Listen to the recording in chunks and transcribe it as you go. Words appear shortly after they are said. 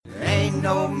ain't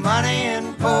no money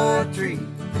in poetry.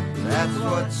 That's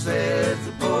what sets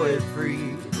the poet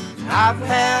free. I've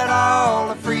had all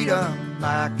the freedom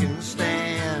I can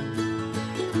stand.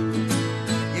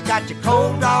 You got your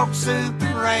cold dog soup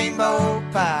and rainbow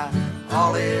pie,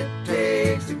 all it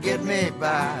takes to get me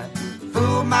by.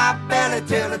 Fool my belly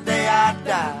till the day I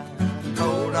die.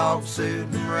 Cold dog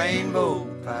soup and rainbow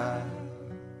pie.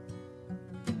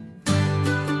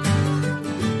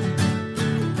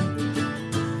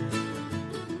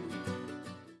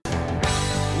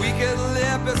 We could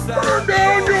live beside. Turn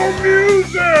down your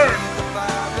music!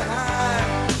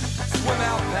 Swim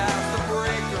out past the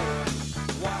breaker.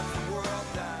 Watch the world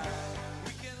die.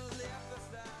 We can live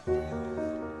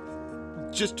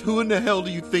beside. Just who in the hell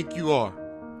do you think you are?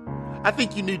 I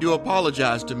think you need to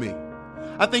apologize to me.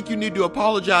 I think you need to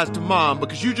apologize to Mom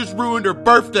because you just ruined her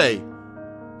birthday.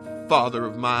 Father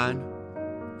of mine,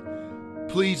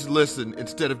 please listen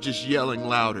instead of just yelling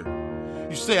louder.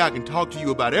 You say I can talk to you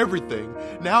about everything.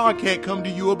 Now I can't come to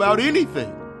you about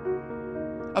anything.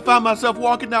 I find myself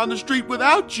walking down the street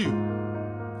without you.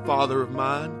 Father of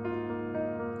mine,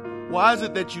 why is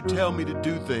it that you tell me to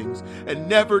do things and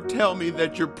never tell me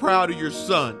that you're proud of your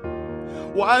son?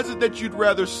 Why is it that you'd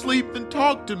rather sleep than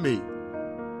talk to me?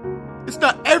 It's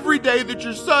not every day that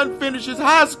your son finishes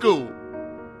high school.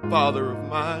 Father of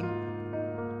mine,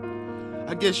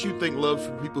 I guess you think love's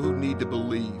for people who need to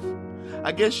believe.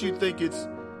 I guess you think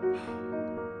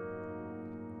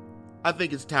I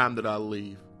think it's time that I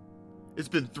leave. It's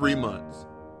been 3 months.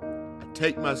 I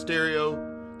take my stereo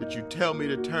that you tell me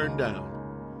to turn down.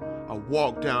 I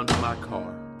walk down to my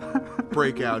car,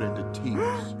 break out into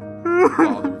tears.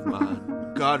 Father of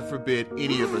mine, God forbid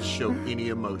any of us show any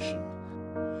emotion.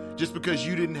 Just because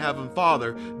you didn't have a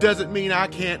father doesn't mean I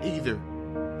can't either.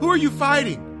 Who are you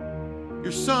fighting?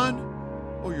 Your son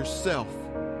or yourself?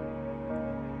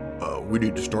 We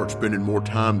need to start spending more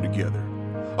time together.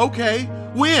 Okay,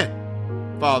 when?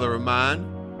 Father of mine.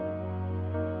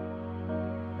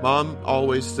 Mom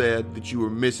always said that you were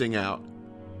missing out,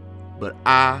 but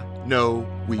I know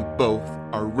we both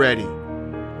are ready.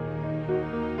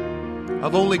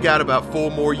 I've only got about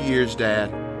 4 more years,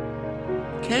 Dad.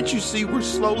 Can't you see we're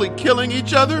slowly killing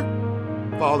each other?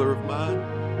 Father of mine.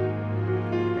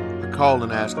 I called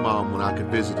and asked Mom when I could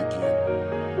visit again.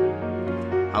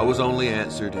 I was only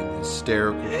answered in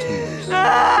hysterical tears.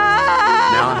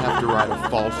 Now I have to write a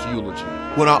false eulogy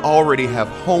when I already have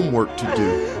homework to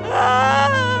do.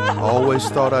 I always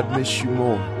thought I'd miss you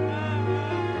more,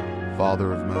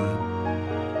 Father of mine.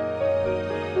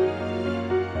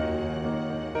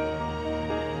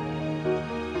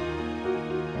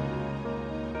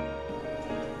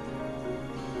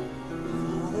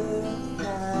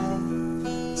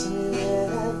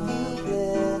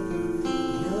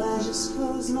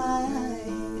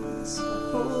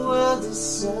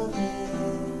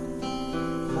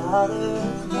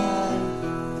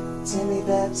 Take me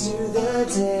back to the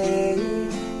day,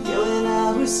 yeah, when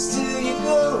I was still your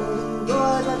golden boy,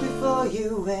 right before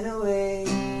you went away.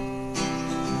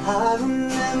 I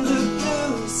remember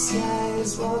blue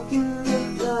skies walking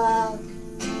the block.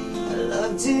 I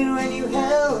loved it when you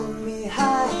held me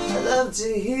high. I loved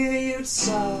to hear you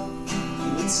talk.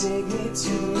 You would take me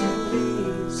to the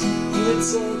movies. You would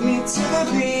take me to the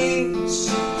beach.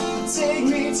 You would take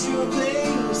me to a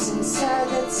place inside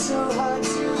that's so hard to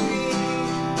reach.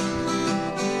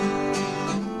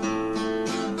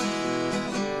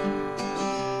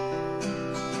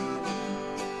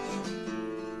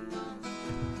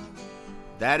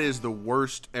 That is the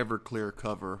worst Everclear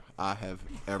cover I have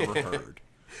ever heard.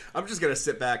 I'm just gonna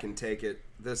sit back and take it.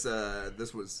 This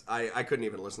was I couldn't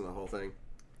even listen to the whole thing.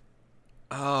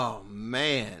 Oh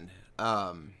man,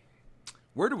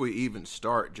 where do we even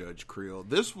start, Judge Creel?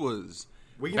 This was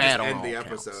we can bad just on end the all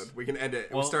episode. counts. We can end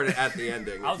it. Well, We'll start it at the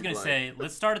ending. I was gonna say,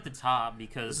 let's start at the top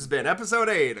because This has been episode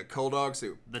 8 of Cold Dog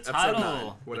Soup. the Episode title 9,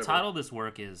 the whatever. title of this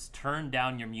work is "Turn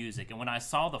Down Your Music." And when I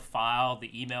saw the file,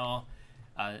 the email,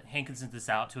 Hankin sent this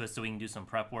out to us so we can do some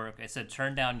prep work. It said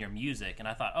 "Turn down your music," and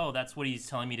I thought, oh, that's what he's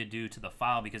telling me to do to the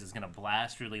file because it's gonna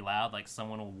blast really loud, like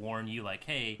someone will warn you, like,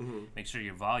 hey, make sure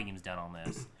your volume's down on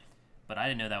this. But I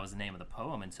didn't know that was the name of the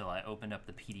poem until I opened up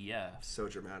the PDF. So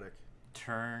dramatic.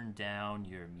 Turn down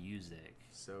your music.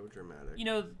 So dramatic. You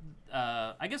know,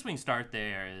 I guess we can start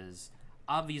there. Is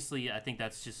obviously, I think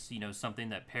that's just something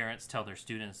that parents tell their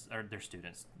students or their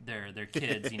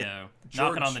kids.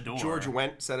 Knocking on the door. George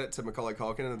Wendt said it to Macaulay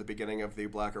Culkin at the beginning of the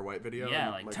Black or White video. Yeah,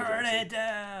 like turn it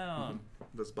down.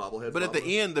 Those bobbleheads. But at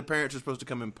the end, the parents are supposed to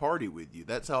come and party with you.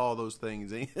 That's how all those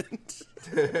things end.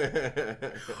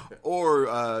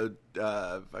 Or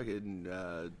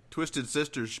fucking Twisted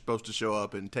Sister's supposed to show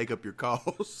up and take up your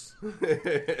calls.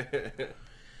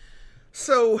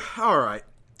 So, all right,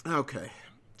 okay.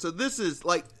 So this is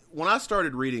like when I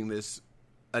started reading this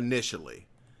initially,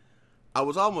 I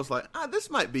was almost like, this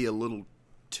might be a little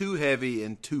too heavy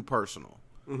and too personal.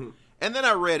 Mm-hmm. And then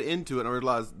I read into it and I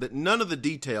realized that none of the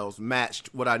details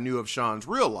matched what I knew of Sean's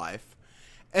real life.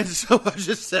 And so I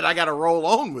just said, I got to roll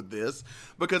on with this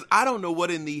because I don't know what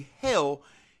in the hell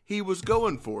he was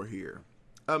going for here.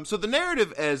 So the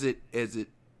narrative as it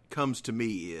comes to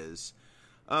me is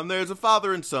there's a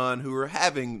father and son who are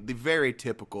having the very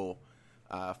typical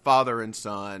father and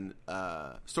son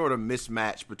sort of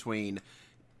mismatch between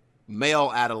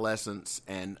male adolescence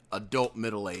and adult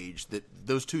middle age, that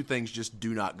those two things just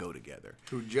do not go together.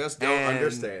 Who just don't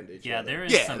understand each other. There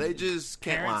is some they just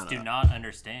can't line up. Parents do not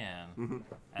understand.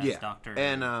 As Dr.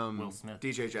 And Will Smith.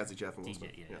 DJ Jazzy Jeff and Will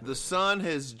Smith. Yeah. The son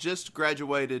has just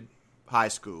graduated high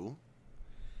school,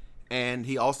 and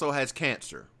he also has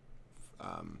cancer.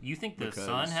 You think the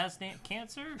son has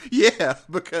cancer? Yeah,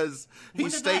 because he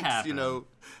When did that states, happen?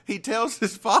 he tells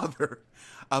his father,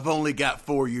 I've only got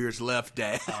 4 years left,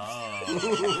 Dad.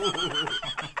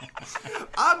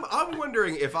 I'm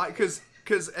wondering if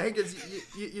because Hankins,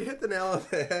 you hit the nail on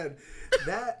the head.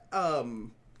 That I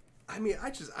mean,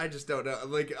 I just don't know.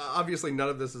 Like, obviously, none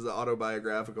of this is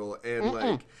autobiographical, and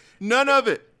like None of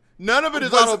it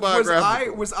is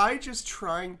autobiographical. Was I just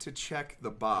trying to check the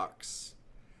box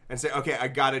and say, okay, I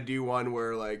got to do one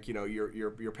where like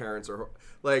your parents are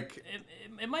like.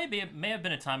 It may have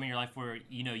been a time in your life where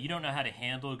you don't know how to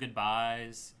handle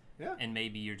goodbyes. Yeah. And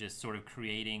maybe you're just sort of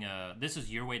creating this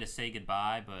is your way to say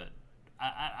goodbye, but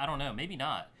I don't know, maybe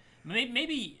not.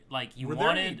 Maybe like you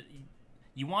wanted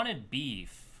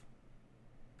beef.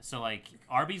 So like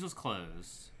Arby's was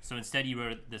closed. So instead you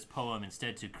wrote this poem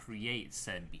instead to create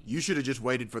said beef. You should have just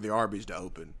waited for the Arby's to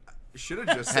open. Should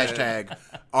have just said, Hashtag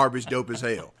Arby's dope as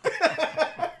hell.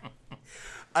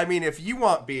 I mean, if you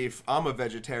want beef, I'm a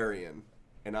vegetarian,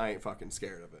 and I ain't fucking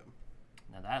scared of him.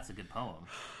 Now that's a good poem.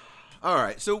 All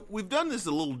right, so we've done this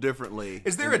a little differently.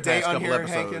 Is there in a the date past on couple here,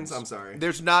 episodes. Hankins? I'm sorry.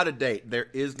 There's not a date. There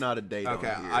is not a date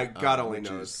Okay, on here. God only which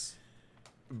knows. is-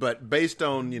 but based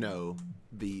on,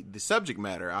 the subject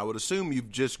matter, I would assume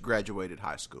you've just graduated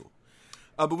high school.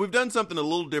 But we've done something a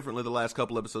little differently the last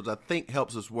couple episodes I think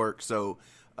helps us work. So,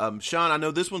 Sean, I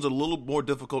know this one's a little more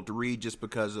difficult to read just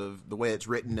because of the way it's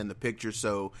written and the picture.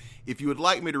 So if you would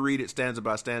like me to read it stanza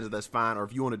by stanza, that's fine. Or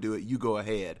if you want to do it, you go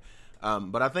ahead.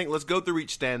 But I think let's go through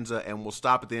each stanza and we'll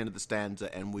stop at the end of the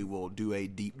stanza and we will do a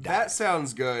deep dive. That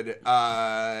sounds good.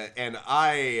 And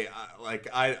I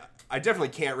definitely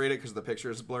can't read it because the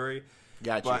picture is blurry.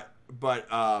 Gotcha. But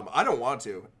I don't want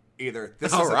to either.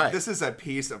 This is a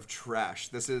piece of trash.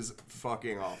 This is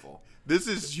fucking awful. This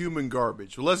is human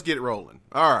garbage. Well, let's get it rolling.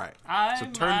 All right. So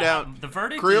turn down the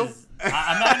verdict. Creel?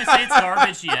 I'm not going to say it's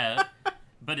garbage yet,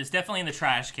 but it's definitely in the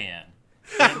trash can.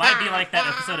 And it might be like that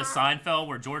episode of Seinfeld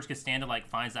where George Costanza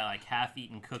finds that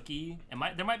half-eaten cookie.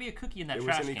 There might be a cookie in that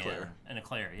trash can. An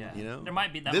eclair, yeah. There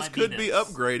might be. This could be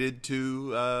upgraded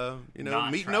to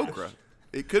Not meat and trash. okra.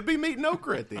 It could be meat and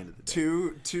okra at the end of the day.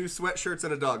 Two sweatshirts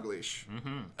and a dog leash.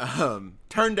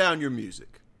 Turn down your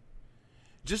music.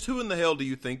 Just who in the hell do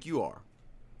you think you are?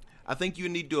 I think you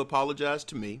need to apologize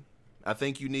to me. I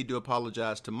think you need to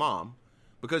apologize to Mom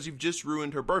because you've just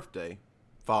ruined her birthday,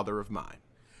 father of mine.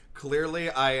 Clearly,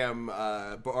 I am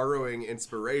borrowing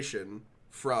inspiration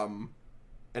from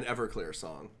an Everclear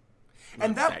song.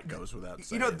 And that goes without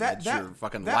saying. That's your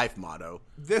fucking life motto.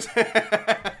 This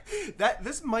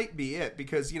this might be it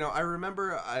because I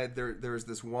remember there was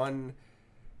this one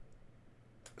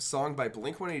song by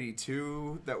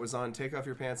Blink-182 that was on Take Off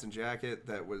Your Pants and Jacket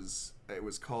it was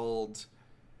called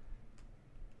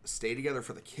Stay Together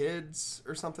for the Kids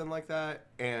or something like that,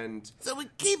 and So we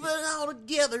keep it all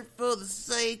together for the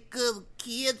sake of the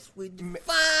kids. We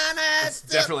define ourselves.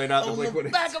 definitely not the on Blink-182 the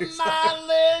back of song. my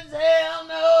legs. Hell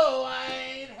no, I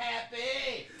ain't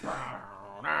happy.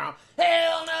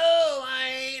 Hell no,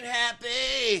 I ain't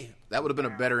happy. That would have been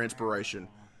a better inspiration.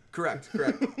 Correct.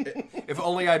 If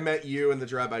only I met you and the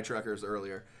Drive-By Truckers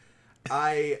earlier.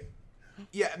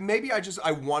 Maybe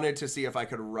I wanted to see if I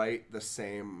could write the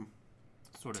same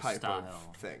sort of type style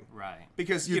of thing. Right.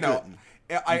 Because, You couldn't.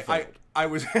 I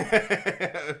was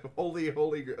wholly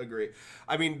agree.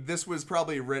 I mean, this was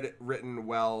probably written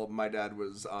while my dad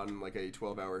was on like a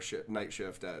 12-hour night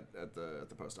shift at the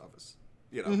post office.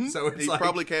 You know, so it's He like,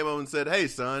 probably came home and said, "Hey,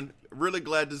 son, really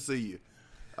glad to see you.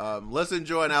 Let's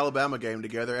enjoy an Alabama game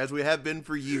together, as we have been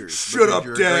for years. Shut because up,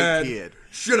 you're Dad. A great kid.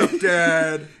 Shut up,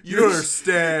 Dad. You don't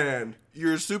understand.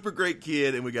 You're a super great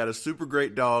kid, and we got a super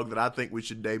great dog that I think we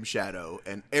should name Shadow,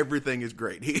 and everything is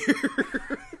great here."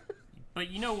 But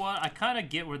you know what? I kind of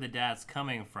get where the dad's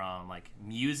coming from. Like,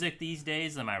 music these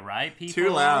days, am I right, people? Too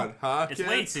loud, huh, It's kids?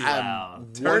 way too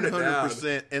loud. Turn it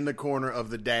 100% in the corner of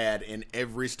the dad in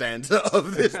every stanza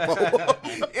of this poem.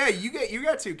 Yeah, you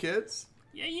got 2 kids.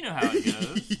 Yeah, you know how it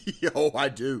goes. Oh, I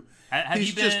do. Have He's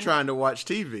you been, just trying to watch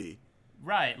TV.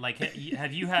 Right, like,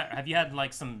 have you had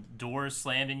like some doors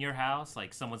slammed in your house?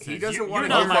 Like someone says, He doesn't "You're want to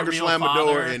not my fucking real slam a father."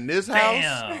 door in this house.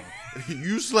 Bam.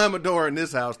 You slam a door in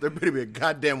this house, there better be a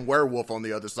goddamn werewolf on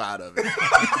the other side of it.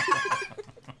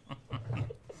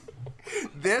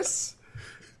 This,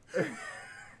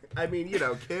 I mean, you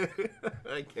know,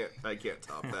 I can't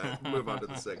top that. Move on to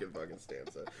the second fucking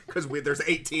stanza because there's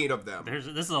 18 of them. This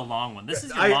is a long one. This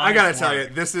is your I gotta longest tell one. you,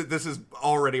 this is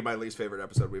already my least favorite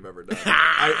episode we've ever done.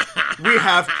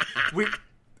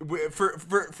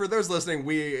 For those listening,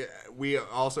 we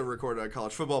also recorded a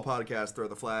college football podcast, Throw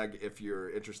the Flag. If you're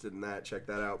interested in that, check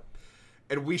that out.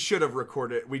 And we should have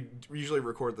recorded. We usually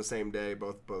record the same day,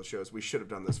 both shows. We should have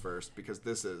done this first because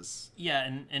this is. Yeah,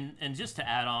 and just to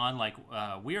add on, like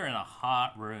we're in a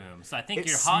hot room, so I think It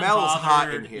you're hot and smells bothered.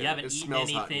 hot in here. You haven't It eaten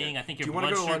smells hot in anything. here. I think Do your you wanna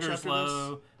blood go to lunch sugar's after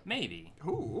low. Maybe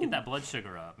Ooh. get that blood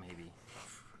sugar up. Maybe.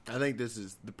 I think this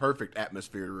is the perfect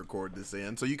atmosphere to record this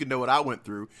in, so you can know what I went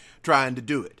through trying to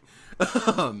do it.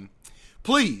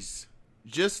 Please,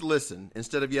 just listen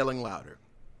instead of yelling louder.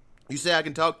 You say I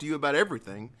can talk to you about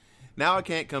everything. Now I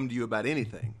can't come to you about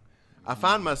anything. I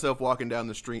find myself walking down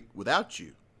the street without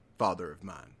you, father of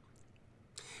mine.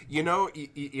 You know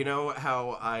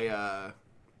how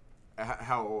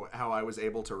I was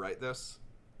able to write this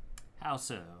How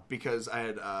so? because I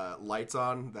had lights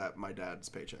on that my dad's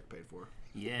paycheck paid for.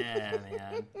 Yeah,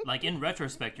 man. Like in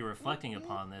retrospect, you're reflecting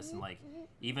upon this, and like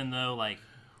even though like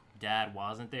Dad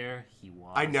wasn't there, he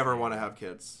was. I never there. want to have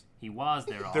kids. He was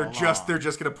there all They're just along.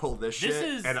 gonna pull this shit,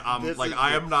 is- and I'm This like is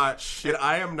I the am not, and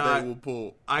I am They will not,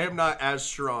 pull. I am not as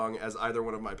strong as either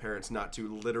one of my parents not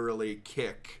to literally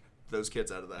kick those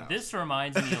kids out of the house. This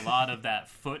reminds me a lot of that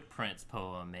Footprints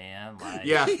poem, man. Like,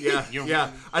 yeah. You're-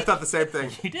 I thought the same thing.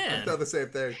 You did. I thought the same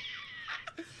thing.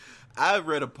 I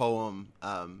read a poem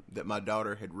that my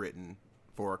daughter had written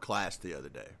for a class the other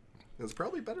day. It was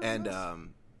probably better. And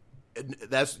than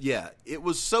it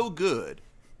was so good.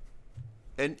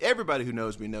 And everybody who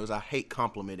knows me knows I hate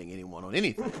complimenting anyone on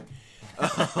anything.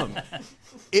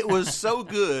 It was so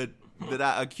good that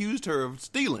I accused her of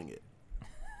stealing it.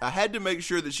 I had to make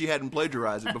sure that she hadn't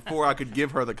plagiarized it before I could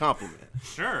give her the compliment.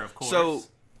 Sure, of course. So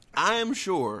I am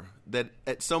sure that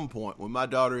at some point when my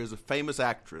daughter is a famous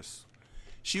actress,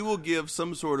 she will give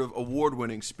some sort of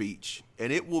award-winning speech,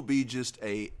 and it will be just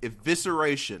a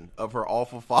evisceration of her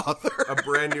awful father. a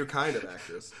brand new kind of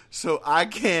actress. So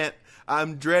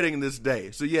I'm dreading this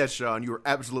day. So yes, Sean, you are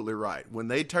absolutely right. When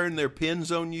they turn their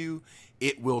pins on you,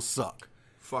 it will suck.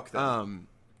 Fuck them.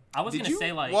 I was Did gonna you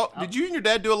say like, did you and your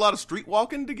dad do a lot of street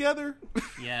walking together?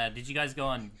 yeah. Did you guys go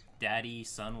on daddy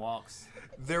son walks?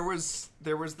 There was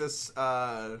this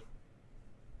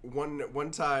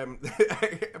one time,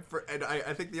 and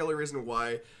I think the only reason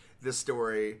why this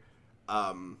story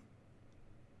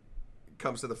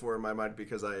comes to the fore in my mind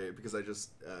because I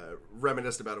just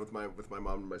reminisced about it with my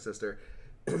mom and my sister.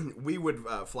 We would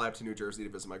fly up to New Jersey to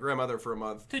visit my grandmother for a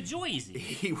month. To Joyzy.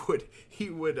 He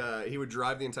would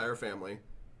drive the entire family,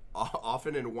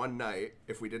 often in one night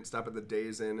if we didn't stop at the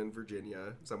Days Inn in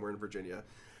Virginia, somewhere in Virginia,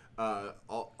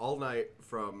 all night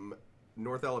from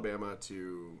North Alabama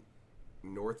to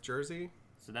North Jersey.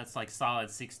 So that's like solid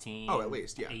 16. Oh, at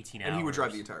least, yeah. 18 And he would hours.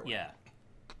 drive the entire way. Yeah.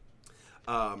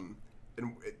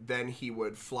 And then he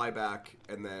would fly back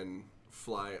and then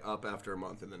fly up after a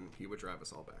month, and then he would drive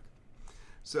us all back.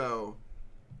 So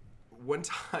one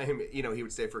time, he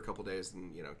would stay for a couple days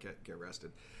and, get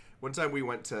rested. One time we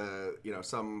went to,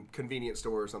 some convenience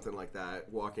store or something like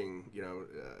that, walking,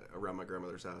 around my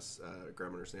grandmother's house,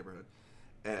 grandmother's neighborhood.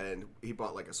 And he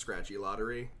bought like a scratchy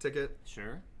lottery ticket.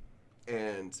 Sure.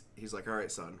 And he's like, all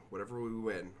right, son, whatever we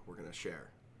win, we're going to share.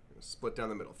 We're gonna split down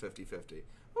the middle, 50-50. Okay,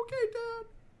 Dad.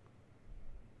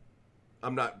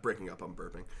 I'm not breaking up, I'm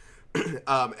burping.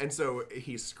 And so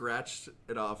he scratched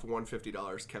it off, won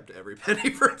 $50, kept every penny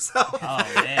for himself. Oh,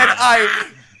 man. And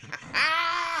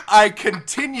I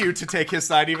continue to take his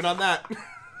side even on that.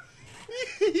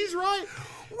 He's right.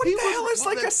 What the hell is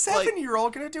like a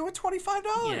 7-year-old gonna do with $25?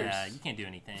 Yeah, you can't do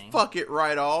anything. Fuck it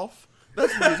right off.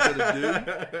 That's what he's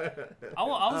gonna do. I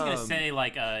was gonna say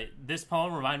like this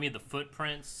poem reminded me of the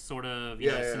Footprints sort of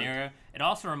scenario. It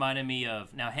also reminded me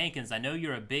of now Hankins. I know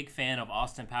you're a big fan of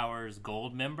Austin Powers'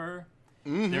 Gold Member.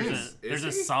 There's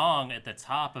a song at the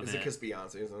top of it. Is it because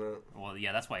Beyonce is in it? Well,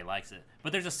 yeah, that's why he likes it.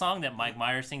 But there's a song that Mike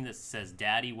Myers sings that says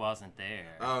 "Daddy wasn't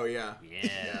there." Oh yeah.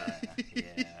 Yeah.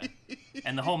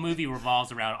 And the whole movie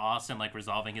revolves around Austin like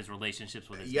resolving his relationships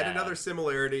with his Yet dad. another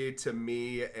similarity to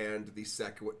me and the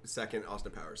second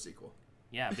Austin Powers sequel.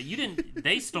 Yeah, but you didn't.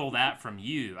 They stole that from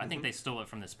you. I think they stole it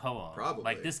from this poem. Probably.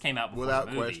 Like this came out before Without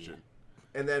the movie. question.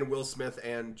 And then Will Smith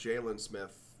and Jalen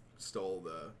Smith stole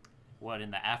What in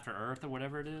the After Earth or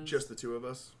whatever it is? just the two of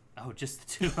us, Oh, just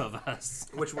the two of us.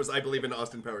 which was, I believe, in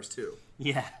Austin Powers 2.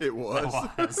 Yeah, It was.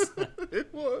 It was.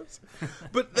 It was.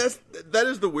 But that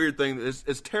is the weird thing.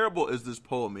 As terrible as this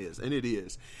poem is, and it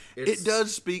is, it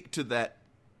does speak to that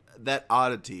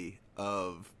oddity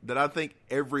of that I think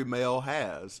every male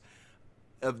has.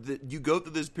 You go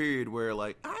through this period where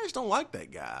like I just don't like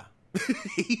that guy.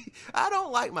 I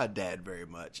don't like my dad very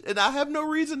much, and I have no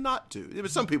reason not to.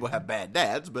 Some people have bad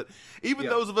dads, but even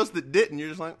those of us that didn't, you're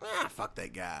just like, fuck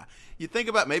that guy. You think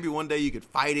about maybe one day you could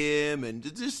fight him, and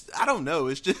just I don't know.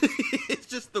 It's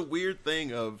just the weird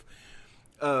thing of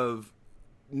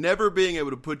never being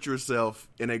able to put yourself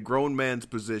in a grown man's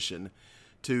position.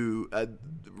 To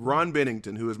Ron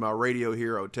Bennington, who is my radio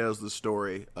hero, tells the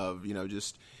story of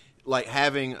just like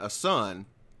having a son.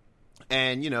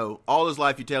 And, all his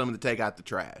life you tell him to take out the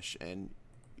trash. And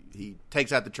he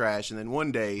takes out the trash. And then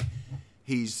one day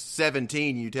he's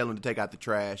 17 and you tell him to take out the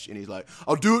trash. And he's like,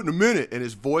 I'll do it in a minute. And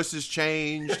his voice has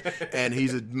changed. And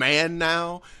he's a man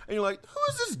now. And you're like, who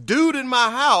is this dude in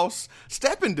my house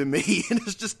stepping to me? And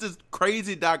it's just this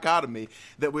crazy dichotomy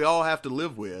that we all have to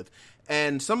live with.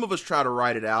 And some of us try to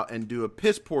write it out and do a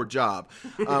piss poor job.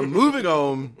 Moving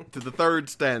on to the third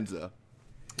stanza.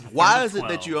 Why is it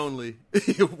that you only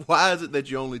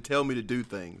tell me to do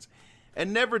things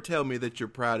and never tell me that you're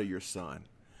proud of your son?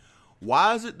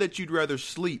 Why is it that you'd rather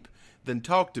sleep than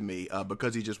talk to me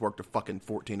because he just worked a fucking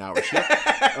 14-hour shift?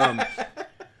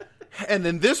 And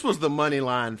then this was the money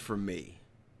line for me.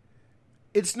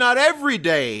 It's not every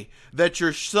day that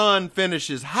your son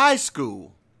finishes high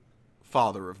school,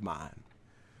 father of mine.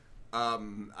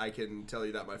 I can tell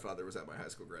you that my father was at my high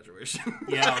school graduation.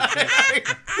 Yeah.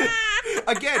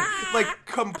 Again, like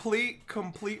complete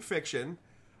fiction.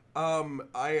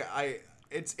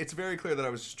 It's very clear that I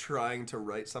was trying to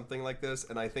write something like this,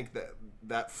 and I think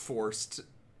that forced.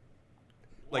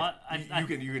 Like well,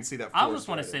 you can see that. I just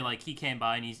want to say like he came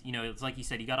by and he's it's like you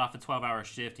said he got off a 12-hour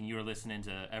shift and you were listening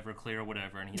to Everclear or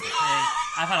whatever and he's like, hey,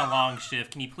 I've had a long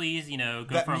shift, can you please go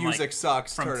that from music like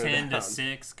sucks, from turn 10 it to down.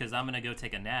 6 because I'm gonna go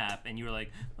take a nap, and you were like,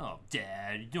 oh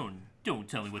Dad, don't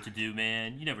tell me what to do,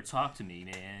 man, you never talk to me,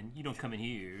 man, you don't come in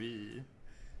here.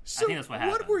 So I think that's what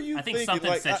happened. What were you I think thinking? something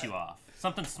Like, set you off.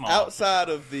 Something small. Outside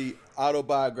of the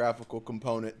autobiographical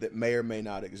component that may or may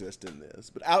not exist in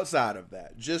this, but outside of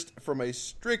that, just from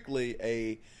strictly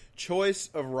a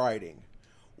choice of writing,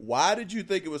 why did you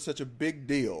think it was such a big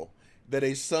deal that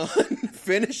a son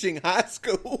finishing high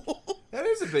school That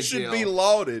is a big should deal. be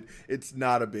lauded? It's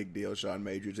not a big deal, Sean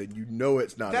Majors, and you know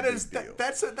it's not a big deal.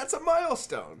 That's a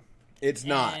milestone. It's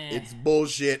not. It's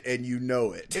bullshit, and you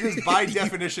know it. It is by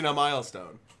definition a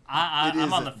milestone.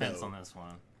 I'm on the isn't, fence though. on this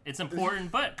one. It's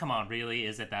important, but come on, really,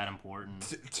 is it that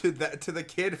important? To the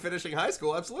kid finishing high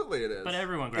school, absolutely it is. But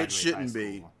everyone It graduates shouldn't high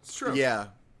be. school. It's true. Yeah.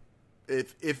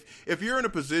 If you're in a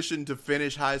position to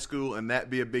finish high school and that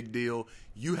be a big deal,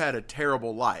 you had a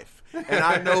terrible life. And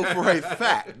I know for a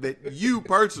fact that you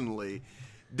personally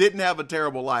didn't have a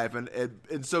terrible life,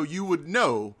 and so you would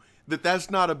know that that's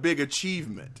not a big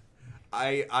achievement.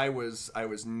 I was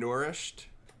nourished,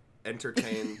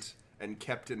 entertained, and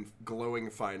kept in glowing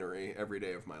finery every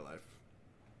day of my life.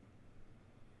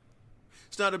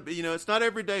 It's not it's not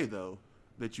every day though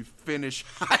that you finish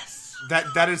high school.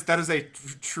 That is a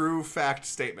true fact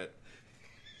statement.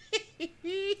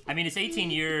 I mean, it's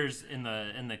 18 years in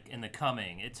the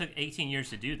coming. It took 18 years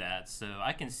to do that, so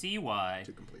I can see why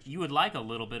you would like a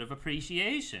little bit of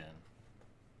appreciation.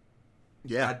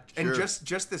 Yeah, And sure.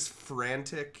 just this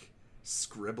frantic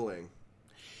scribbling.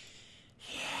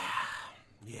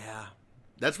 Yeah.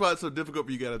 That's why it's so difficult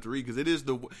for you guys to read, because it is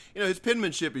his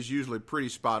penmanship is usually pretty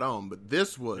spot on, but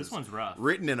this one's rough.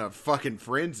 Written in a fucking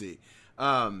frenzy.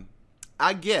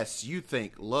 I guess you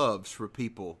think love's for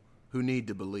people who need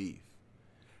to believe.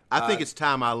 I think it's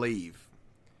time I leave.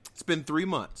 It's been 3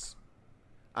 months.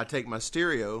 I take my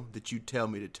stereo that you tell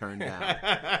me to turn down.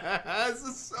 This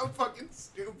is so fucking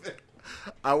stupid.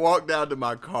 I walk down to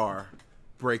my car,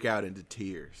 break out into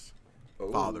tears.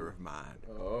 Father of mine.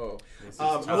 Oh.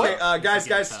 tough. Okay, guys,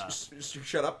 This is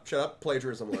shut up.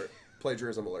 Plagiarism alert.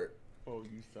 Plagiarism alert. Oh,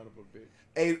 you son of a bitch.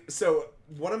 So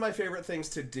one of my favorite things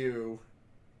to do,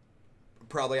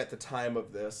 probably at the time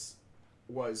of this,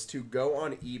 was to go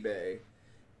on eBay,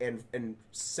 and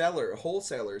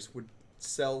wholesalers would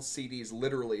sell CDs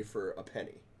literally for a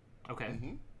penny. Okay.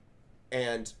 Mm-hmm.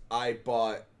 And I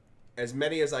bought as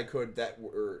many as I could that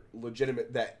were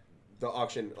legitimate. That the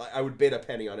auction, I would bid a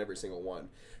penny on every single one,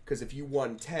 because if you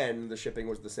won 10, the shipping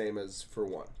was the same as for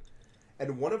one.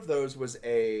 And one of those was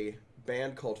a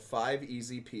band called 5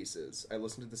 Easy Pieces. I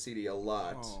listened to the CD a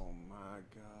lot. Oh my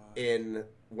god.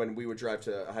 When we would drive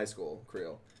to high school,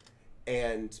 Creel.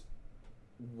 And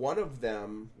one of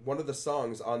the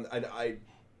songs on, and I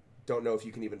don't know if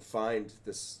you can even find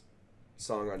this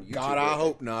song on YouTube. God, I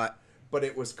hope not. But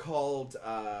it was called,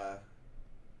 God,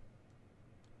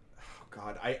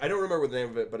 I don't remember the name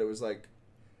of it, but it was like,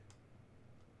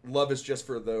 Love is Just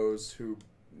for Those Who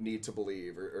Need to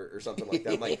Believe, or something like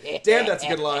that. I'm like, damn, that's a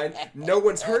good line. No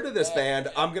one's heard of this band.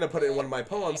 I'm going to put it in one of my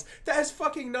poems. That has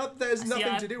nothing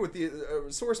to do with the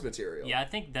source material. Yeah, I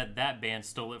think that band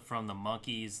stole it from the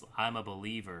Monkees' I'm a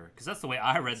Believer. Because that's the way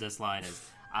I read this line is,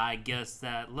 I guess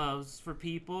that love's for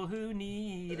people who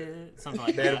need it. Something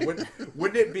like Man, that.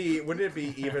 wouldn't it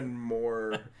be even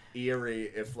more eerie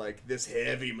if like this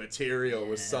heavy material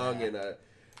was sung in a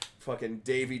fucking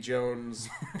Davy Jones,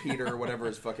 Peter, whatever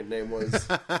his fucking name was.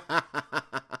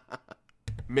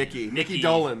 Mickey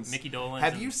Dolenz. Mickey Dolenz.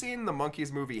 Have you seen the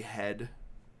Monkees movie Head?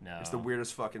 No. It's the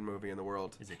weirdest fucking movie in the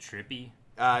world. Is it trippy?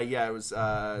 Yeah, it was.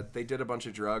 They did a bunch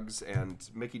of drugs, and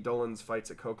Mickey Dolenz fights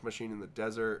a coke machine in the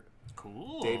desert.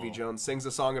 Cool. Davy Jones sings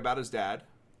a song about his dad,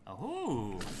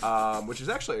 Oh. which is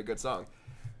actually a good song.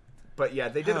 But yeah,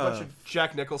 they did a bunch of.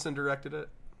 Jack Nicholson directed it.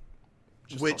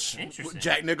 Which Interesting.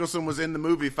 Jack Nicholson was in the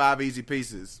movie 5 Easy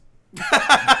Pieces.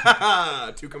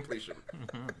 To completion.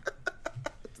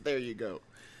 There you go.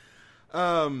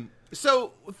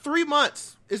 So 3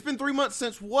 months. It's been 3 months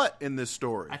since what in this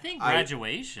story? I think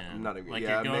graduation. not even- like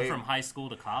yeah, you're going maybe. from high school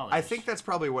to college. I think that's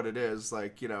probably what it is.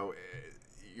 Like, you know,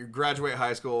 you graduate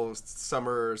high school,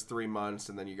 summer is 3 months,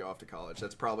 and then you go off to college.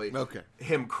 That's probably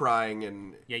him crying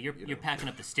and... Yeah, you're know. packing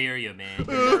up the stereo, man.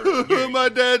 My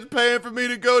dad's paying for me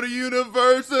to go to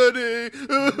university.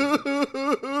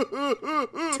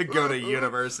 To go to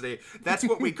university. That's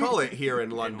what we call it here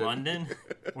in In London. London,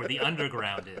 where the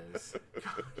underground is.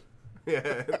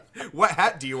 Yeah. What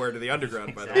hat do you wear to the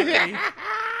underground, by the way? Exactly.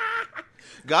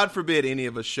 God forbid any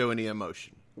of us show any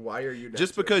emotion. Why are you next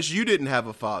Just to it? because you didn't have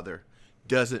a father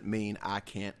doesn't mean I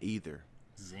can't either.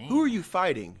 Zing. Who are you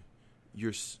fighting?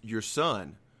 Your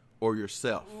son or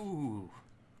yourself? Ooh.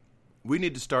 We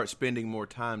need to start spending more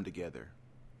time together.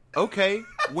 Okay,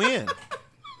 when?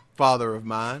 Father of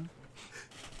mine.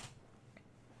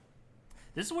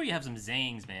 This is where you have some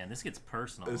zings, man. This gets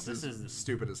personal. This is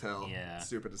stupid as hell. Yeah.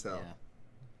 Stupid as hell. Yeah.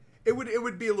 It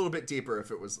would be a little bit deeper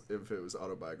if it was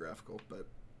autobiographical, but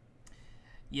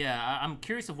Yeah, I'm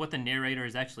curious of what the narrator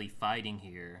is actually fighting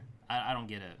here. I don't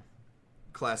get it.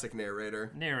 classic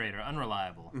narrator. Narrator,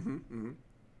 unreliable.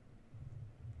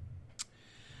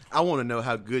 I want to know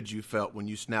how good you felt when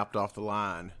you snapped off the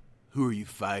line. Who are you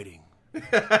fighting?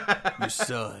 Your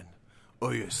son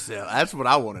or yourself? That's what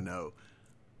I want to know.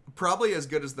 Probably as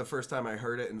good as the first time I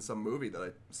heard it in some movie that I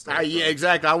started Yeah, from.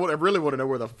 exactly. I really want to know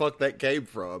where the fuck that came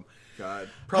from. God.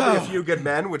 Probably A Few Good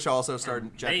Men, which also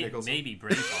starred Jack Nicholson. Maybe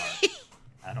Braveheart.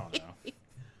 I don't know.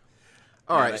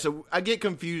 All right, so I get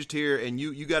confused here, and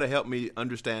you got to help me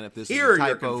understand if this Here is a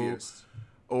you're typo confused.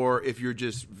 or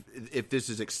if this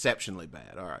is exceptionally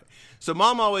bad. All right. So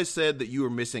Mom always said that you were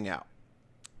missing out,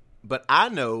 but I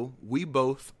know we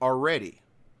both are ready.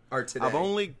 Or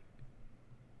today.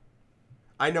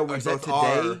 I know we is both that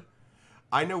are. today?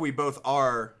 I know we both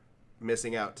are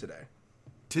missing out today.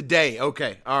 Today,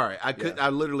 okay, all right. Yeah. I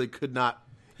literally could not.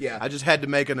 Yeah. I just had to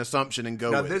make an assumption and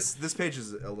go Now with it. this page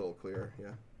is a little clearer. Yeah.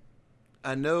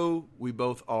 I know we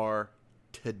both are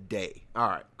today. All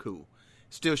right, cool.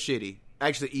 Still shitty.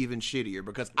 Actually, even shittier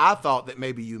because I thought that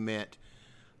maybe you meant.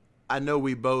 I know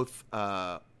we both.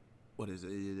 What is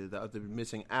it? The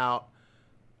missing out.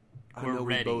 I We're know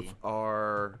ready. we both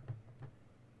are.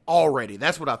 Already,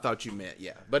 that's what I thought you meant.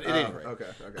 Yeah, but at any rate, Okay.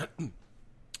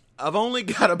 I've only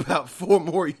got about 4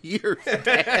 more years.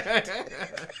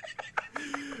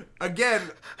 Again,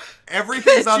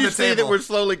 everything's on you the see table. that we're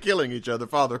slowly killing each other,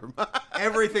 Father of mine.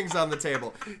 Everything's on the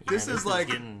table. This this is like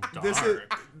is getting this is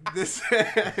dark. this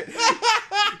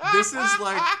this is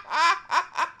like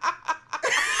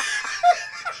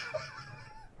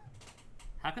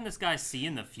How can this guy see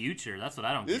in the future? That's what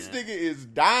I don't This get. nigga is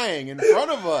dying in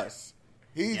front of us.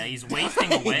 He's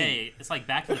wasting away. It's like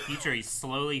Back to the Future. He's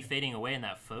slowly fading away in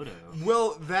that photo.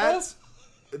 Well, that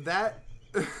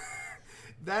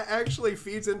actually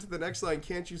feeds into the next line.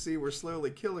 Can't you see we're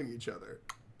slowly killing each other?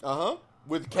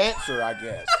 With cancer, I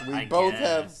guess. We I both guess.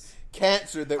 have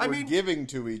cancer that I we're mean, giving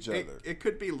to each other. It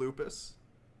could be lupus.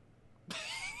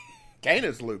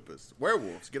 Canis lupus.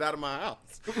 Werewolves, get out of my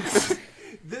house.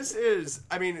 This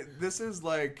is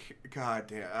like, god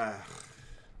damn.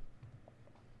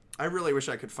 I really wish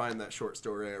I could find that short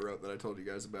story I wrote that I told you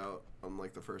guys about on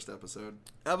like the first episode.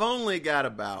 I've only got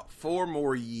about 4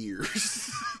 more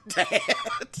years, Dad.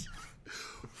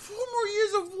 4 more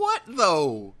years of what,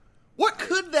 though? What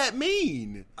could that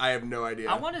mean? I have no idea.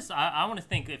 I want to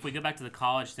think if we go back to the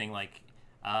college thing, like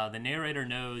the narrator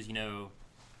knows,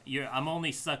 I'm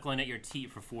only suckling at your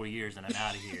teat for 4 years and I'm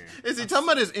out of here. Is he talking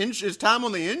about his time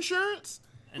on the insurance?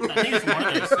 I think it's one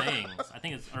of those things. I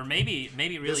think it's, or maybe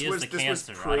it really is the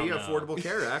cancer. This I was don't know. pre-Affordable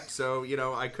Care Act, so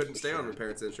I couldn't stay on my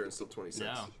parents' insurance till 26.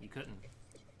 No, you couldn't.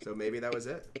 So maybe that was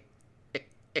it.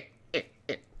 I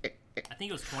think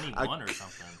it was 21 or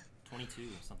something, 22 or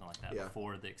something like that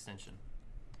before the extension.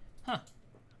 Huh.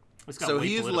 It's got So way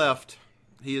he has political. left.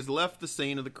 He has left the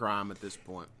scene of the crime at this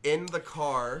point. In the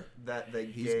car that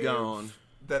He's gone.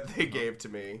 That they gave to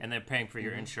me. And they're paying for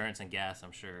your insurance and gas,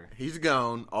 I'm sure. He's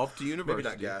gone off to Maybe university.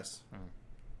 not gas.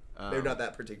 Maybe not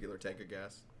that particular tank of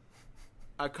gas.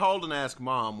 I called and asked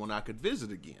Mom when I could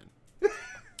visit again.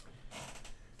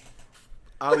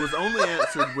 I was only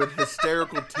answered with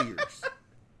hysterical tears.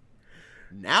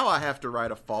 Now I have to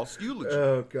write a false eulogy.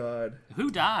 Oh God. Who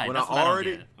died? When That's I what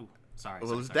already- I don't get. Ooh, sorry.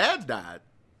 Well, his sorry. dad died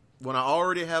when I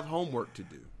already have homework to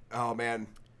do. Oh man.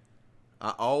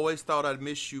 I always thought I'd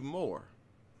miss you more,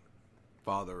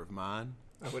 father of mine.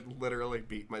 I would literally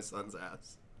beat my son's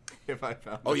ass if I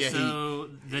found. Oh, this. yeah, So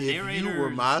the If narrator. you were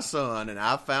my son and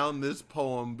I found this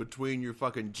poem between your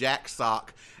fucking jack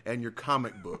sock and your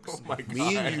comic books, Oh my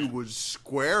me God. and you would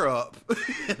square up.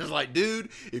 It's like, dude,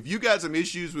 if you got some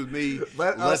issues with me,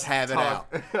 Let let's us have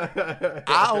talk. it out.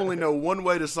 I only know one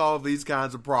way to solve these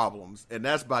kinds of problems, and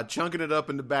that's by chunking it up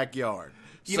in the backyard.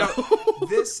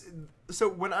 So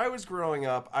when I was growing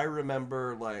up, I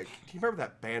remember do you remember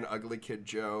that band Ugly Kid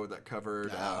Joe that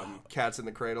covered Cats in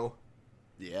the Cradle?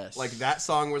 Yes. Like that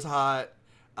song was hot.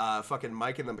 Fucking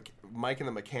Mike and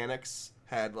the Mechanics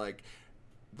had like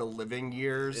the Living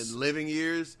Years. in living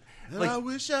years, Like, I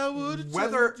wish I would.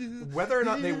 Whether or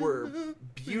not they were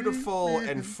beautiful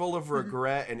and full of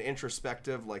regret and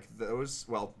introspective like those,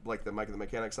 like the Mike and the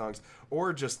Mechanics songs,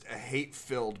 or just a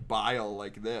hate-filled bile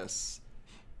like this,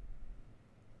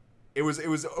 it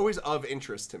was always of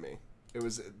interest to me. It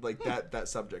was like that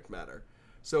subject matter.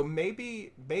 So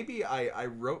maybe I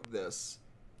wrote this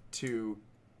to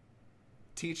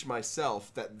teach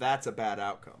myself that that's a bad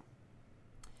outcome.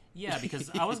 Yeah, because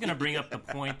I was going to bring up the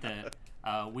point that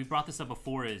we brought this up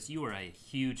before is you were a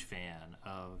huge fan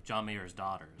of John Mayer's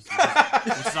Daughters.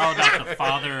 Which is all about the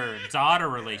father-daughter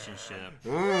relationship.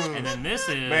 And then this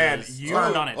is Man,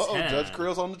 turned on its head. Judge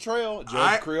Krill's on the trail.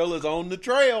 Judge Krill is on the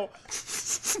trail.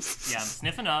 Yeah, I'm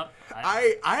sniffing up.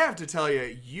 I have to tell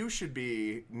you, you should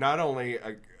be not only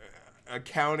a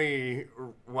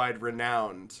county-wide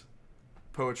renowned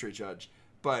poetry judge,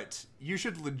 but you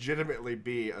should legitimately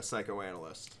be a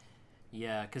psychoanalyst.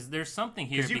 Yeah, because there's something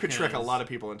here. Because you could trick a lot of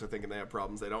people into thinking they have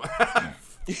problems they don't have.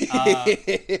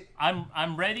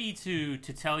 I'm ready to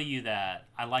tell you that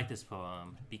I like this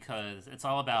poem because it's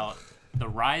all about the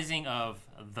rising of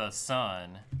the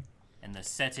sun and the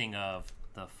setting of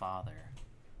the father.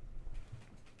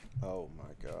 Oh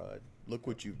my God. Look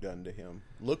what you've done to him.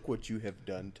 Look what you have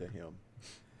done to him.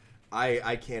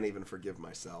 I can't even forgive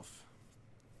myself.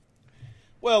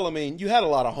 Well, I mean, you had a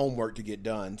lot of homework to get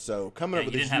done, so coming up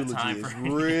with you this didn't have time eulogy is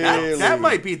for really... That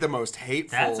might be the most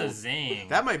hateful. That's a zing.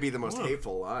 That might be the most Ooh.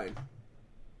 hateful line.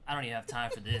 I don't even have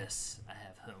time for this. I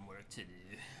have homework to do.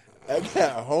 I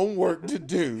got homework to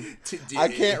do. I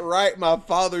can't write my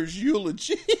father's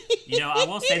eulogy. You know, I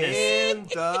will say this. In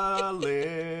the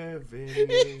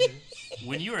living.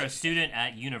 When you are a student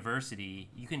at university,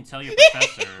 you can tell your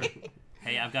professor,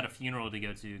 hey, I've got a funeral to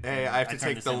go to. Hey, I have to turn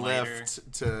take this the in later?"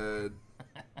 lift to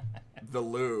the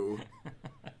loo.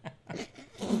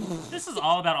 This is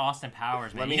all about Austin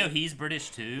Powers, man. Let me- You know he's British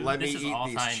too. Let this me is eat all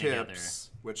these tying chips,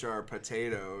 which are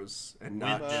potatoes and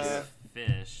together not with chip. this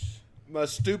fish. My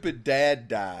stupid dad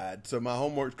died, so my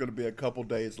homework's going to be a couple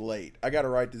days late. I got to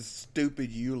write this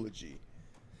stupid eulogy.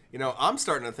 You know, I'm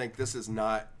starting to think this is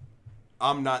not.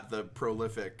 I'm not the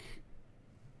prolific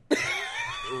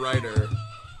writer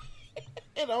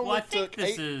It only Well, I think took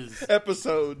this 8 is.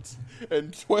 episodes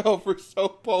and 12 or so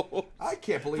polls I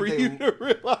can't for believe you they. to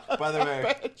realize By the how way-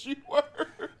 bad you were.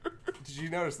 Did you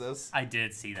notice this? I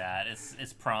did see that.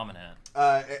 It's prominent.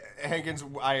 Hankins,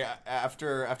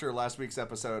 after last week's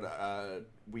episode,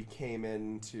 we came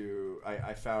into.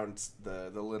 I found the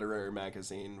literary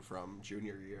magazine from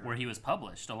junior year. Where he was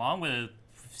published, along with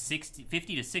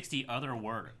 50 to 60 other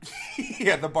works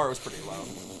Yeah, the bar was pretty low.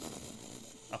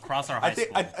 across our high school.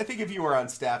 I think if you were on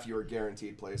staff, you were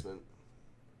guaranteed placement.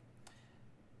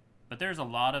 But there's a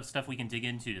lot of stuff we can dig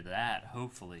into to that,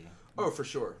 hopefully. Oh, for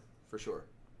sure, for sure.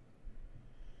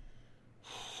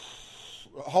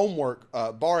 Homework,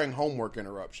 barring homework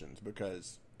interruptions,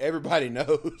 because everybody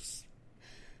knows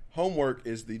homework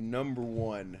is the number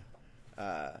one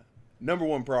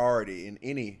priority in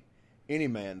any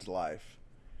man's life.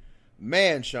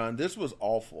 Man, Sean, this was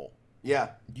awful.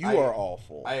 Yeah, You are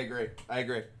awful. I agree.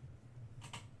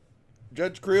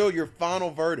 Judge Creel, your final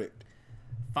verdict.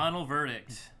 Final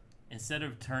verdict. Instead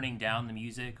of turning down the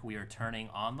music, we are turning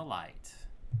on the light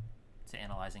to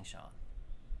Analyzing Sean.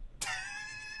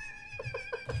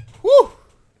 Whew!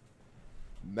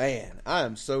 Man, I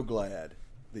am so glad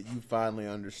that you finally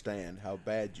understand how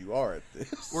bad you are at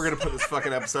this. We're gonna put this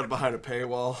fucking episode behind a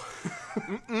paywall.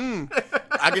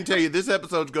 I can tell you this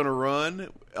episode's going to run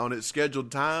on its scheduled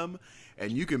time,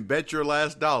 and you can bet your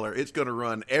last dollar it's going to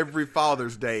run every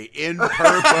Father's Day in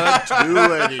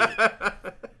perpetuity.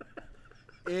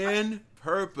 In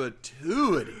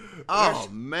perpetuity. Oh,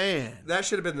 man. That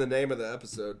should have been the name of the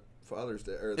episode, Father's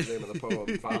Day, or the name of the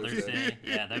poem, Father's Day.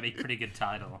 Yeah, that'd be a pretty good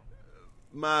title.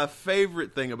 My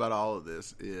favorite thing about all of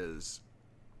this is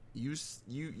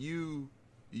you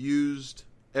used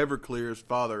Everclear's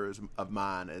Father of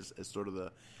Mine as sort of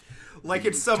the Like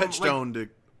it's some touchstone like,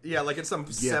 to yeah, like it's some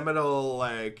seminal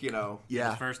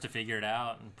yeah. First to figure it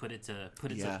out and put it to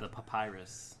Yeah. the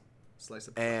papyrus. slice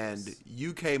of And papyrus.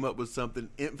 you came up with something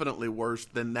infinitely worse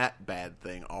than that bad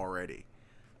thing already.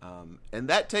 And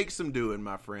that takes some doing,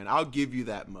 my friend. I'll give you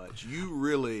that much. You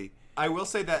really I will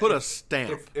say that put a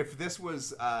stamp. If this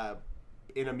was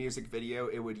in a music video,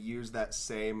 it would use that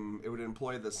same. It would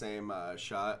employ the same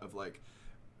shot of like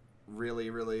really,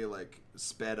 really like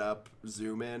sped up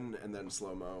zoom in and then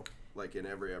slow mo, like in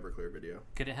every Everclear video.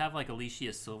 Could it have like Alicia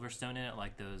Silverstone in it,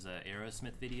 like those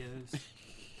Aerosmith videos?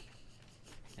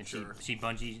 And Sure. she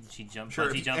jumps Sure.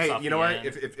 bungee jumps Hey, off you the know what? end,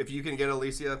 If you can get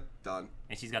Alicia, done.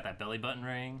 and she's got that belly button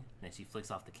ring, and then she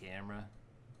flicks off the camera.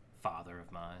 Father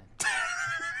of mine.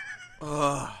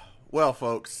 Well,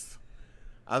 folks,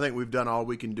 I think we've done all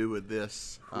we can do with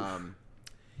this.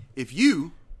 If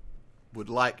you would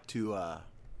like to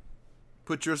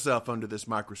put yourself under this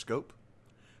microscope,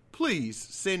 please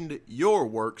send your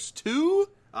works to...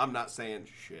 I'm not saying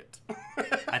shit.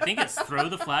 I think it's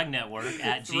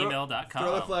throwtheflagnetwork@gmail.com.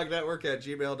 Throw the Flag Network at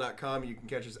gmail.com. You can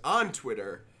catch us on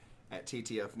Twitter at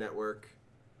TTF Network.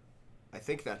 I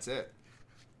think that's it.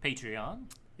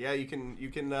 Patreon. Yeah, you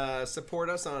can support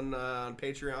us on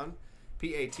Patreon,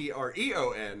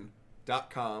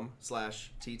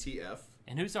 patreon.com/TTF.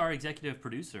 And who's our executive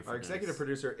producer for Our this? executive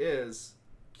producer is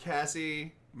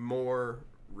Cassie Moore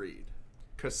Reed,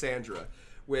 Cassandra,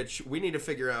 which we need to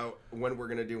figure out when we're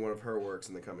going to do one of her works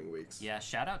in the coming weeks. Yeah,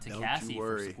 shout out to Don't Cassie you for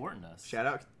worry. supporting us. Shout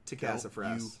out to Casa Don't for you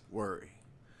us. worry.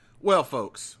 Well,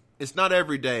 folks, it's not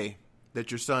every day that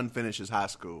your son finishes high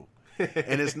school.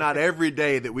 And it's not every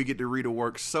day that we get to read a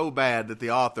work so bad that the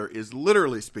author is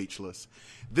literally speechless.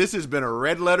 This has been a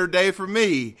red letter day for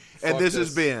me, and Fuck this this.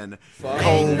 has been Fuck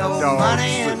Cold Ain't no Dog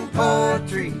money Soup. in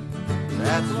poetry.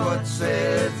 That's what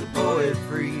sets the poet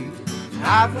free.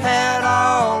 I've had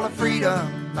all the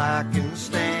freedom I can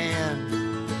stand.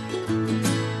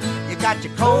 You got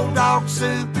your cold dog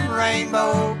soup and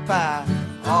rainbow pie.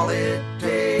 All it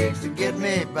takes to get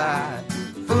me by.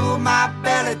 Fool my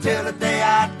belly till the day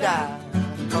I die.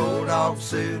 Cold dog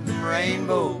soup and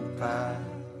rainbow pie.